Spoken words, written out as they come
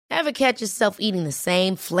Ever catch yourself eating the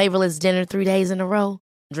same flavorless dinner 3 days in a row?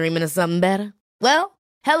 Dreaming of something better? Well,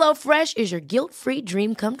 HelloFresh is your guilt-free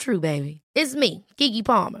dream come true, baby. It's me, Keke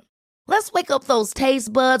Palmer. Let's wake up those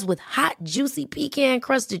taste buds with hot, juicy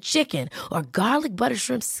pecan-crusted chicken or garlic butter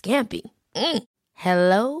shrimp scampi.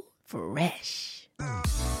 Hello Fresh.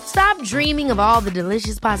 Stop dreaming of all the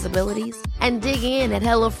delicious possibilities and dig in at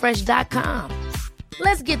HelloFresh.com.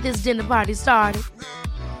 Let's get this dinner party started.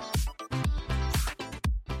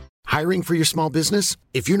 Hiring for your small business?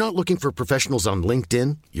 If you're not looking for professionals on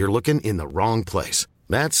LinkedIn, you're looking in the wrong place.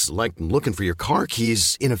 That's like looking for your car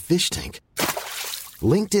keys in a fish tank.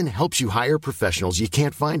 LinkedIn helps you hire professionals you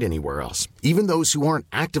can't find anywhere else, even those who aren't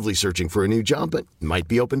actively searching for a new job but might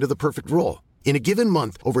be open to the perfect role. In a given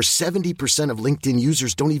month, over 70% of LinkedIn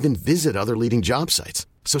users don't even visit other leading job sites.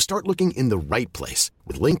 So start looking in the right place.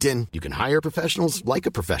 With LinkedIn, you can hire professionals like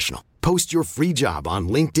a professional. Post your free job on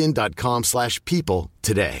linkedin.com/people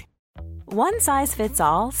today. One size fits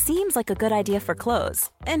all seems like a good idea for clothes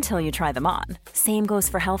until you try them on. Same goes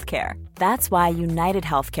for healthcare. That's why United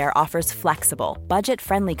Healthcare offers flexible,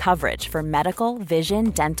 budget-friendly coverage for medical,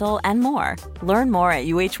 vision, dental, and more. Learn more at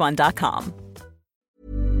uh1.com.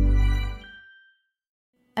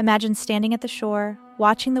 Imagine standing at the shore,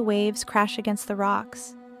 watching the waves crash against the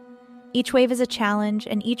rocks. Each wave is a challenge,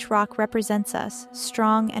 and each rock represents us,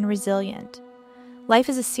 strong and resilient. Life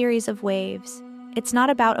is a series of waves. It's not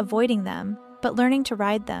about avoiding them, but learning to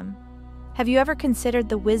ride them. Have you ever considered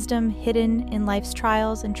the wisdom hidden in life's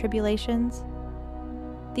trials and tribulations?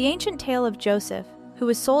 The ancient tale of Joseph, who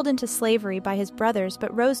was sold into slavery by his brothers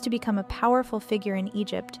but rose to become a powerful figure in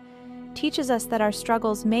Egypt, teaches us that our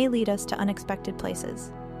struggles may lead us to unexpected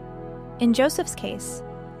places. In Joseph's case,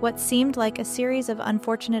 what seemed like a series of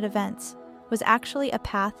unfortunate events was actually a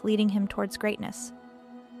path leading him towards greatness.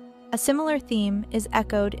 A similar theme is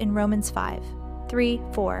echoed in Romans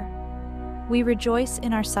 5:3-4. We rejoice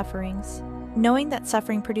in our sufferings, knowing that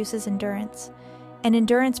suffering produces endurance, and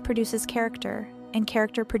endurance produces character, and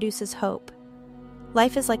character produces hope.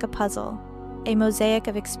 Life is like a puzzle, a mosaic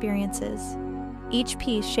of experiences, each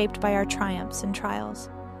piece shaped by our triumphs and trials.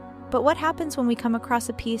 But what happens when we come across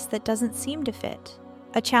a piece that doesn't seem to fit?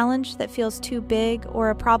 A challenge that feels too big, or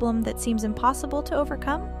a problem that seems impossible to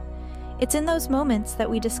overcome? It's in those moments that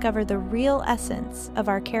we discover the real essence of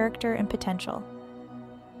our character and potential.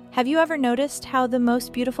 Have you ever noticed how the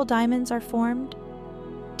most beautiful diamonds are formed?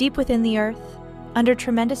 Deep within the earth, under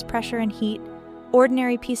tremendous pressure and heat,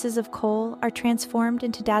 ordinary pieces of coal are transformed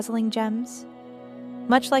into dazzling gems.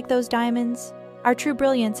 Much like those diamonds, our true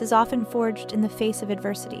brilliance is often forged in the face of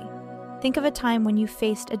adversity. Think of a time when you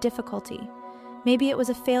faced a difficulty. Maybe it was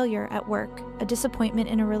a failure at work, a disappointment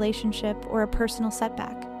in a relationship, or a personal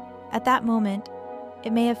setback. At that moment,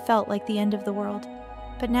 it may have felt like the end of the world.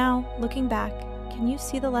 But now, looking back, can you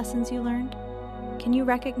see the lessons you learned? Can you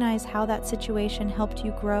recognize how that situation helped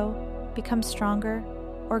you grow, become stronger,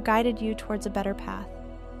 or guided you towards a better path?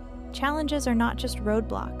 Challenges are not just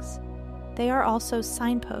roadblocks. They are also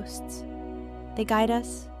signposts. They guide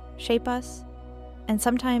us, shape us, and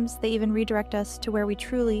sometimes they even redirect us to where we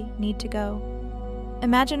truly need to go.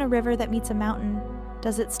 Imagine a river that meets a mountain.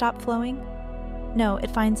 Does it stop flowing? No,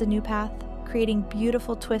 it finds a new path, creating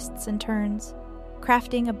beautiful twists and turns,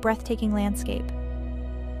 crafting a breathtaking landscape.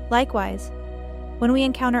 Likewise, when we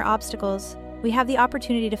encounter obstacles, we have the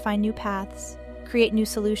opportunity to find new paths, create new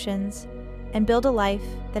solutions, and build a life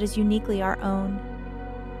that is uniquely our own.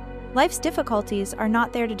 Life's difficulties are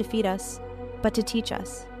not there to defeat us, but to teach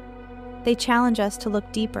us. They challenge us to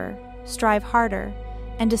look deeper, strive harder,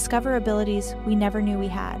 and discover abilities we never knew we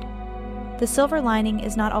had. The silver lining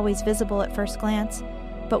is not always visible at first glance,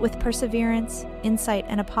 but with perseverance, insight,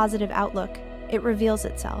 and a positive outlook, it reveals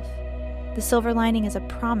itself. The silver lining is a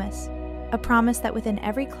promise that within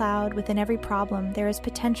every cloud, within every problem, there is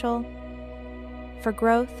potential for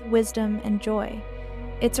growth, wisdom, and joy.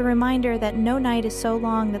 It's a reminder that no night is so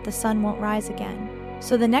long that the sun won't rise again.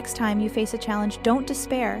 So the next time you face a challenge, don't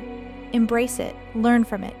despair. Embrace it, learn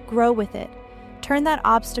from it, grow with it. Turn that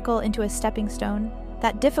obstacle into a stepping stone,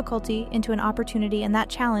 that difficulty into an opportunity, and that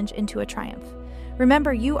challenge into a triumph.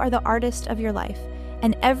 Remember, you are the artist of your life,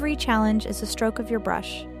 and every challenge is a stroke of your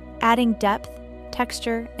brush, adding depth,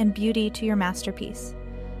 texture, and beauty to your masterpiece.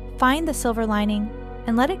 Find the silver lining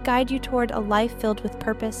and let it guide you toward a life filled with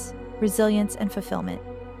purpose, resilience, and fulfillment.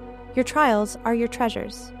 Your trials are your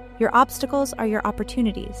treasures. Your obstacles are your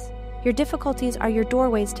opportunities. Your difficulties are your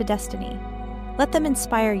doorways to destiny. Let them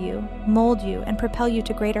inspire you, mold you, and propel you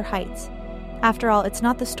to greater heights. After all, it's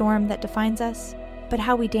not the storm that defines us, but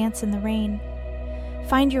how we dance in the rain.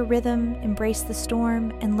 Find your rhythm, embrace the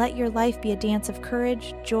storm, and let your life be a dance of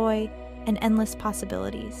courage, joy, and endless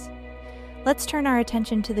possibilities. Let's turn our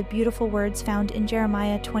attention to the beautiful words found in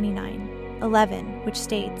Jeremiah 29:11, which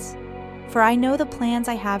states, "For I know the plans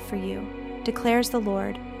I have for you, declares the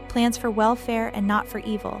Lord, plans for welfare and not for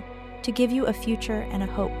evil, to give you a future and a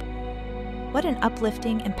hope." What an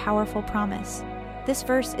uplifting and powerful promise. This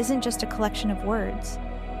verse isn't just a collection of words.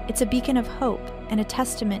 It's a beacon of hope and a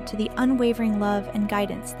testament to the unwavering love and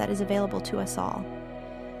guidance that is available to us all.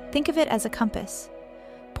 Think of it as a compass,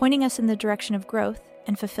 pointing us in the direction of growth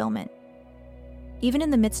and fulfillment. Even in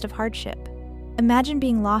the midst of hardship, imagine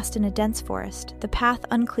being lost in a dense forest, the path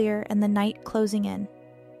unclear and the night closing in.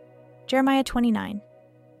 Jeremiah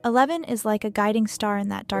 29:11 is like a guiding star in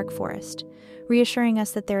that dark forest, reassuring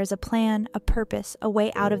us that there is a plan, a purpose, a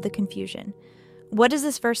way out of the confusion. What does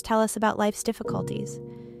this verse tell us about life's difficulties?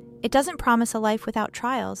 It doesn't promise a life without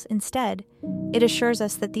trials. Instead, it assures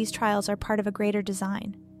us that these trials are part of a greater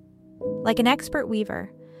design. Like an expert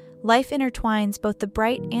weaver, life intertwines both the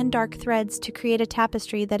bright and dark threads to create a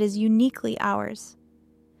tapestry that is uniquely ours.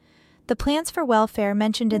 The plans for welfare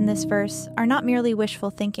mentioned in this verse are not merely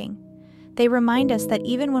wishful thinking. They remind us that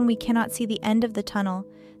even when we cannot see the end of the tunnel,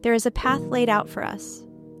 there is a path laid out for us,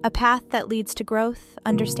 a path that leads to growth,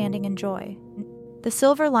 understanding, and joy. The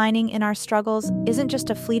silver lining in our struggles isn't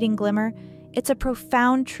just a fleeting glimmer, it's a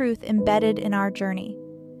profound truth embedded in our journey.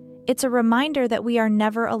 It's a reminder that we are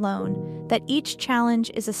never alone, that each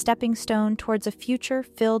challenge is a stepping stone towards a future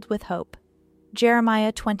filled with hope.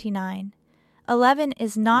 Jeremiah 29:11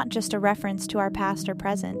 is not just a reference to our past or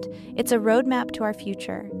present, it's a roadmap to our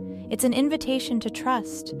future. It's an invitation to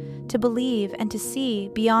trust, to believe, and to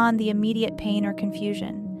see beyond the immediate pain or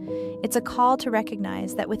confusion. It's a call to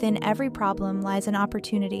recognize that within every problem lies an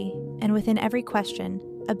opportunity, and within every question,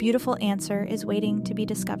 a beautiful answer is waiting to be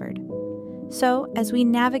discovered. So, as we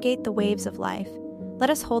navigate the waves of life, let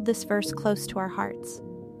us hold this verse close to our hearts.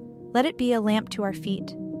 Let it be a lamp to our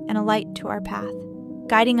feet and a light to our path,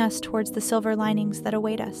 guiding us towards the silver linings that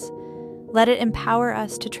await us. Let it empower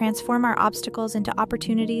us to transform our obstacles into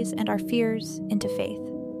opportunities and our fears into faith.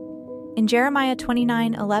 In Jeremiah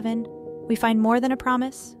 29:11, we find more than a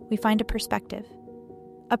promise, we find a perspective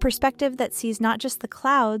that sees not just the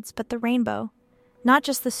clouds but the rainbow, not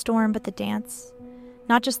just the storm but the dance,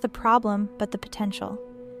 not just the problem but the potential.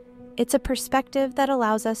 It's a perspective that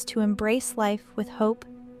allows us to embrace life with hope,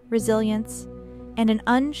 resilience, and an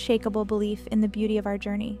unshakable belief in the beauty of our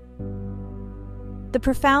journey. The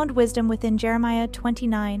profound wisdom within Jeremiah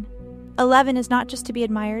 29:11 is not just to be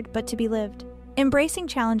admired but to be lived. Embracing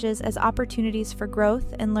challenges as opportunities for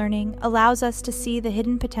growth and learning allows us to see the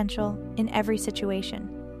hidden potential in every situation.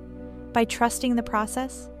 By trusting the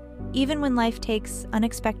process, even when life takes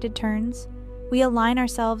unexpected turns, we align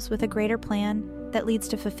ourselves with a greater plan that leads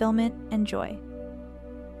to fulfillment and joy.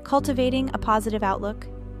 Cultivating a positive outlook,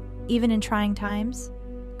 even in trying times,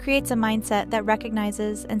 creates a mindset that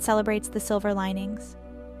recognizes and celebrates the silver linings.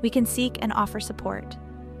 We can seek and offer support,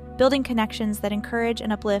 building connections that encourage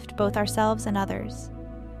and uplift both ourselves and others,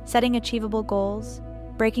 setting achievable goals,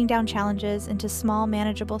 breaking down challenges into small,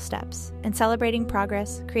 manageable steps, and celebrating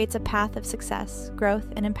progress creates a path of success, growth,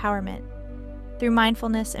 and empowerment. Through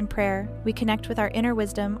mindfulness and prayer, we connect with our inner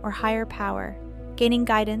wisdom or higher power, gaining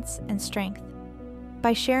guidance and strength.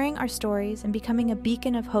 By sharing our stories and becoming a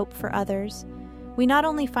beacon of hope for others, we not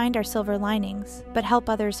only find our silver linings, but help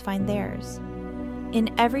others find theirs.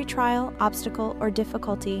 In every trial, obstacle, or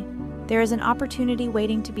difficulty, there is an opportunity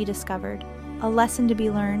waiting to be discovered, a lesson to be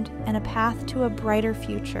learned, and a path to a brighter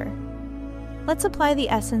future. Let's apply the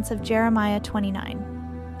essence of Jeremiah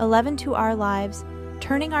 29:11 to our lives,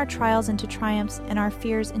 turning our trials into triumphs and our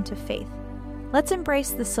fears into faith. Let's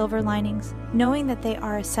embrace the silver linings, knowing that they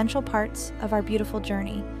are essential parts of our beautiful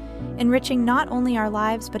journey, enriching not only our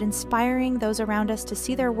lives but inspiring those around us to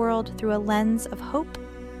see their world through a lens of hope,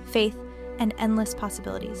 faith, and endless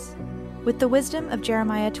possibilities. With the wisdom of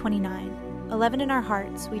Jeremiah 29:11 in our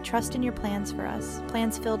hearts, we trust in your plans for us,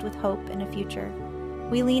 plans filled with hope and a future.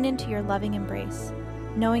 We lean into your loving embrace,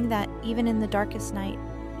 knowing that even in the darkest night,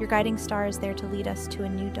 your guiding star is there to lead us to a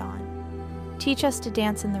new dawn. Teach us to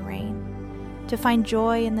dance in the rain, to find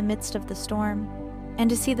joy in the midst of the storm, and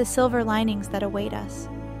to see the silver linings that await us.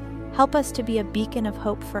 Help us to be a beacon of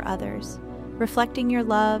hope for others, reflecting your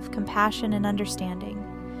love, compassion, and understanding.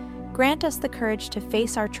 Grant us the courage to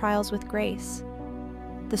face our trials with grace,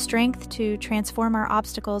 the strength to transform our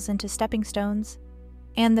obstacles into stepping stones,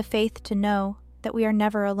 and the faith to know that we are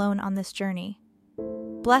never alone on this journey.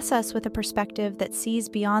 Bless us with a perspective that sees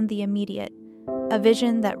beyond the immediate, a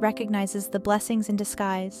vision that recognizes the blessings in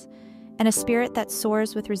disguise, and a spirit that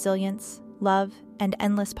soars with resilience, love, and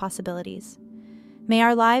endless possibilities. May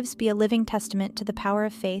our lives be a living testament to the power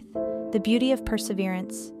of faith, the beauty of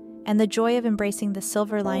perseverance, and the joy of embracing the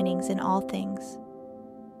silver linings in all things.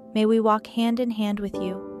 May we walk hand in hand with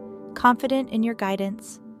you, confident in your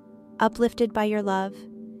guidance, uplifted by your love,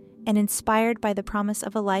 and inspired by the promise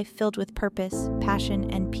of a life filled with purpose,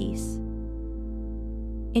 passion, and peace.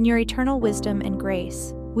 In your eternal wisdom and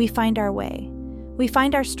grace, we find our way, we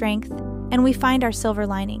find our strength, and we find our silver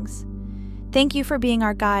linings. Thank you for being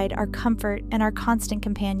our guide, our comfort, and our constant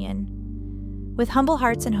companion. With humble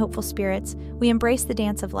hearts and hopeful spirits, we embrace the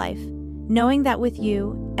dance of life, knowing that with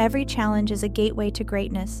you, every challenge is a gateway to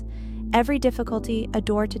greatness, every difficulty a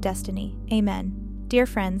door to destiny. Amen. Dear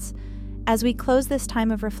friends, as we close this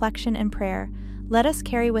time of reflection and prayer, let us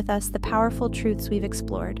carry with us the powerful truths we've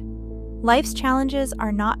explored. Life's challenges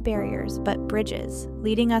are not barriers, but bridges,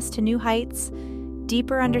 leading us to new heights,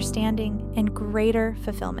 deeper understanding, and greater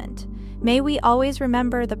fulfillment. May we always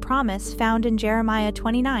remember the promise found in Jeremiah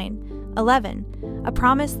 29:11, a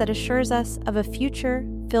promise that assures us of a future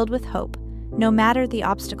filled with hope, no matter the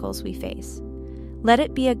obstacles we face. Let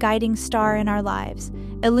it be a guiding star in our lives,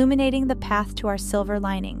 illuminating the path to our silver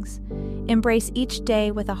linings. Embrace each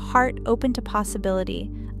day with a heart open to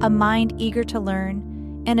possibility, a mind eager to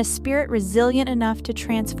learn, and a spirit resilient enough to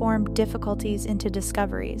transform difficulties into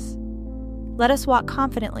discoveries. Let us walk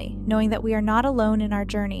confidently, knowing that we are not alone in our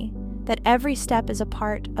journey, that every step is a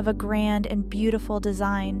part of a grand and beautiful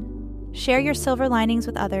design. Share your silver linings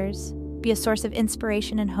with others, be a source of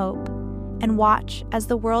inspiration and hope, and watch as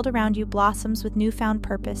the world around you blossoms with newfound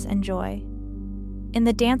purpose and joy. In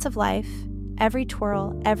the dance of life, every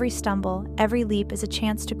twirl, every stumble, every leap is a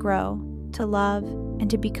chance to grow, to love, and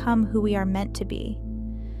to become who we are meant to be.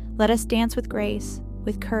 Let us dance with grace,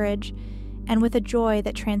 with courage, and with a joy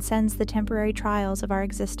that transcends the temporary trials of our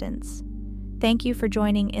existence. Thank you for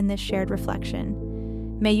joining in this shared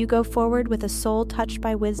reflection. May you go forward with a soul touched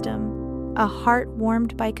by wisdom, a heart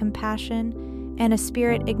warmed by compassion, and a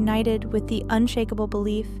spirit ignited with the unshakable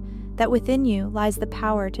belief that within you lies the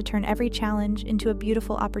power to turn every challenge into a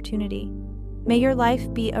beautiful opportunity. May your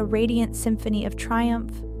life be a radiant symphony of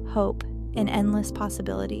triumph, hope, and endless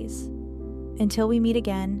possibilities. Until we meet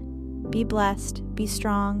again, be blessed, be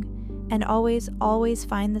strong, and always, always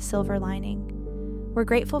find the silver lining. We're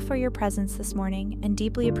grateful for your presence this morning and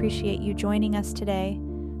deeply appreciate you joining us today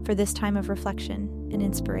for this time of reflection and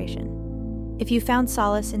inspiration. If you found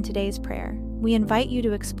solace in today's prayer, we invite you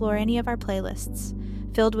to explore any of our playlists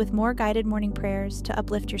filled with more guided morning prayers to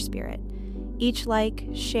uplift your spirit. Each like,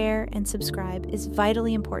 share, and subscribe is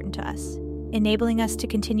vitally important to us, enabling us to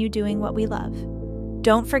continue doing what we love.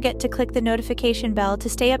 Don't forget to click the notification bell to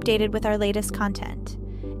stay updated with our latest content.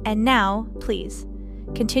 And now, please,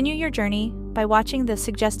 continue your journey by watching the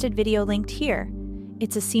suggested video linked here.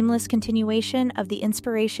 It's a seamless continuation of the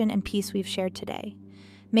inspiration and peace we've shared today.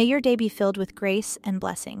 May your day be filled with grace and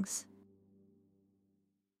blessings.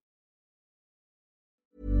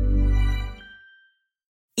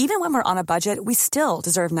 Even when we're on a budget, we still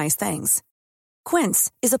deserve nice things.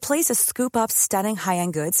 Quince is a place to scoop up stunning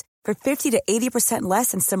high-end goods for 50 to 80%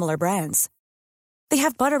 less than similar brands. They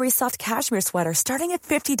have buttery soft cashmere sweaters starting at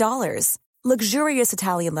 $50, luxurious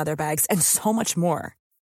Italian leather bags, and so much more.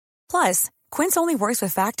 Plus, Quince only works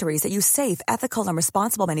with factories that use safe, ethical, and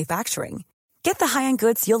responsible manufacturing. Get the high-end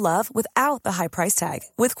goods you'll love without the high price tag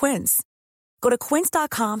with Quince. Go to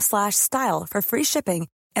quince.com/style for free shipping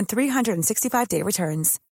and 365-day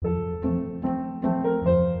returns.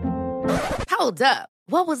 Hold up.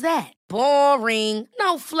 What was that? Boring.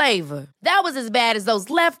 No flavor. That was as bad as those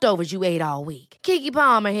leftovers you ate all week. Keke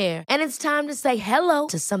Palmer here. And it's time to say hello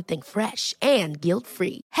to something fresh and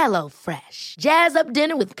guilt-free. Hello Fresh. Jazz up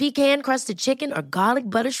dinner with pecan-crusted chicken or garlic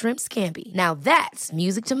butter shrimp scampi. Now that's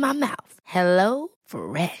music to my mouth. Hello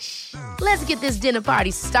Fresh. Let's get this dinner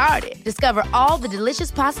party started. Discover all the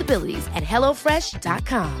delicious possibilities at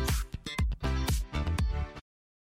HelloFresh.com.